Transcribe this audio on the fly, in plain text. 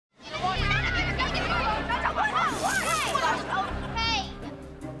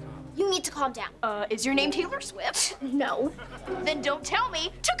calm down. Is your name Taylor Swift? No. Then don't tell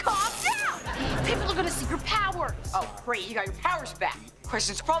me to calm down. People are gonna see your powers. Oh, great, you got your powers back.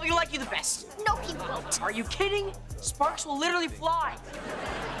 Kristen's probably gonna like you the best. No, he won't. Are you kidding? Sparks will literally fly.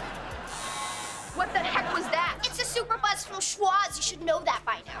 What the heck was that? It's a super buzz from Schwaz. You should know that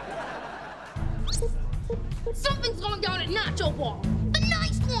by now. Something's going down at Nacho Ball. The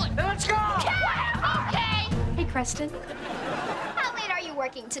nice one. Let's go! Okay. Hey, Kristen. How late are you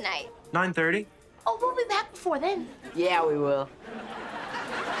working tonight? 9:30. Oh, we'll be back before then. Yeah, we will.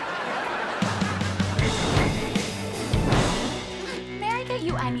 May I get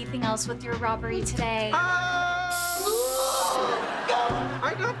you anything else with your robbery today? I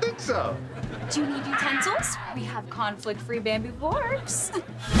don't think so. Do you need utensils? We have conflict-free bamboo forks.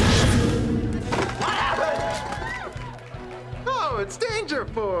 Oh, it's Danger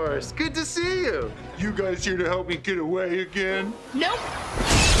Force. Good to see you. You guys here to help me get away again? Nope.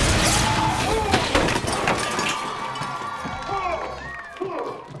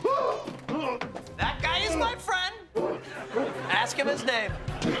 That guy is my friend. Ask him his name.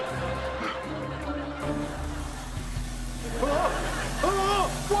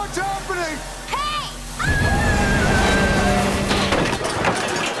 What's happening?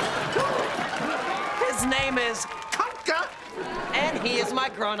 His name is Kanka. and he is my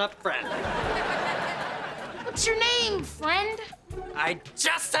grown-up friend. What's your name, friend? I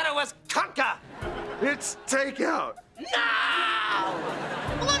just said it was Kanka. It's takeout. No!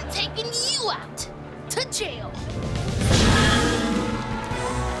 Well, I'm taking you out to jail.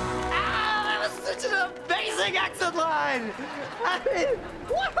 Ah, that was such an amazing exit line. I mean,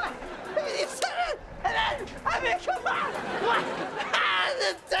 what? You said it, and then, I mean, come on. What? Ah,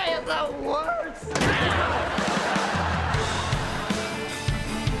 this day is the worst.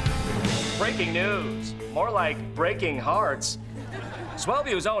 Breaking news. More like breaking hearts.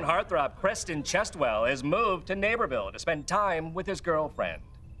 Swellview's own heartthrob, Preston Chestwell, has moved to Neighborville to spend time with his girlfriend.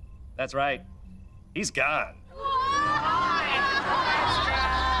 That's right. He's gone.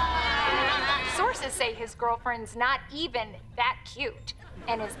 Sources say his girlfriend's not even that cute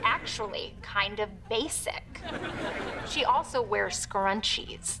and is actually kind of basic. She also wears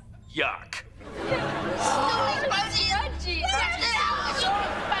scrunchies. Yuck.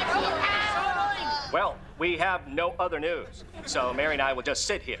 Well, we have no other news, so Mary and I will just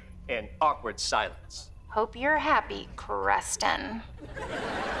sit here in awkward silence. Hope you're happy, Creston.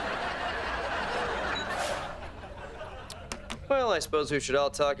 Well, I suppose we should all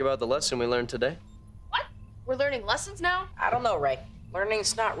talk about the lesson we learned today. What? We're learning lessons now? I don't know, Ray.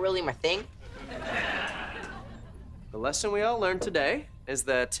 Learning's not really my thing. The lesson we all learned today is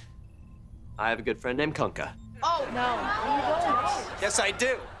that I have a good friend named Kanka. Oh, no. Yes, I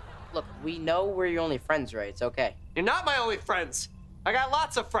do. Look, we know we're your only friends, Ray. It's okay. You're not my only friends. I got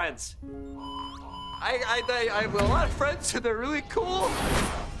lots of friends. I have a lot of friends and they're really cool.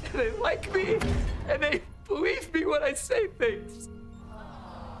 And they like me. And they believe me when I say things.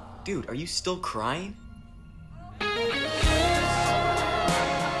 Dude, are you still crying?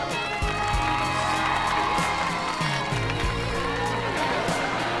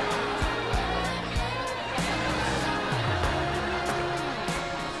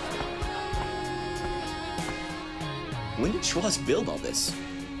 When did Schwartz build all this?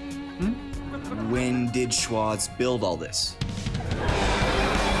 When did Schwartz build all this?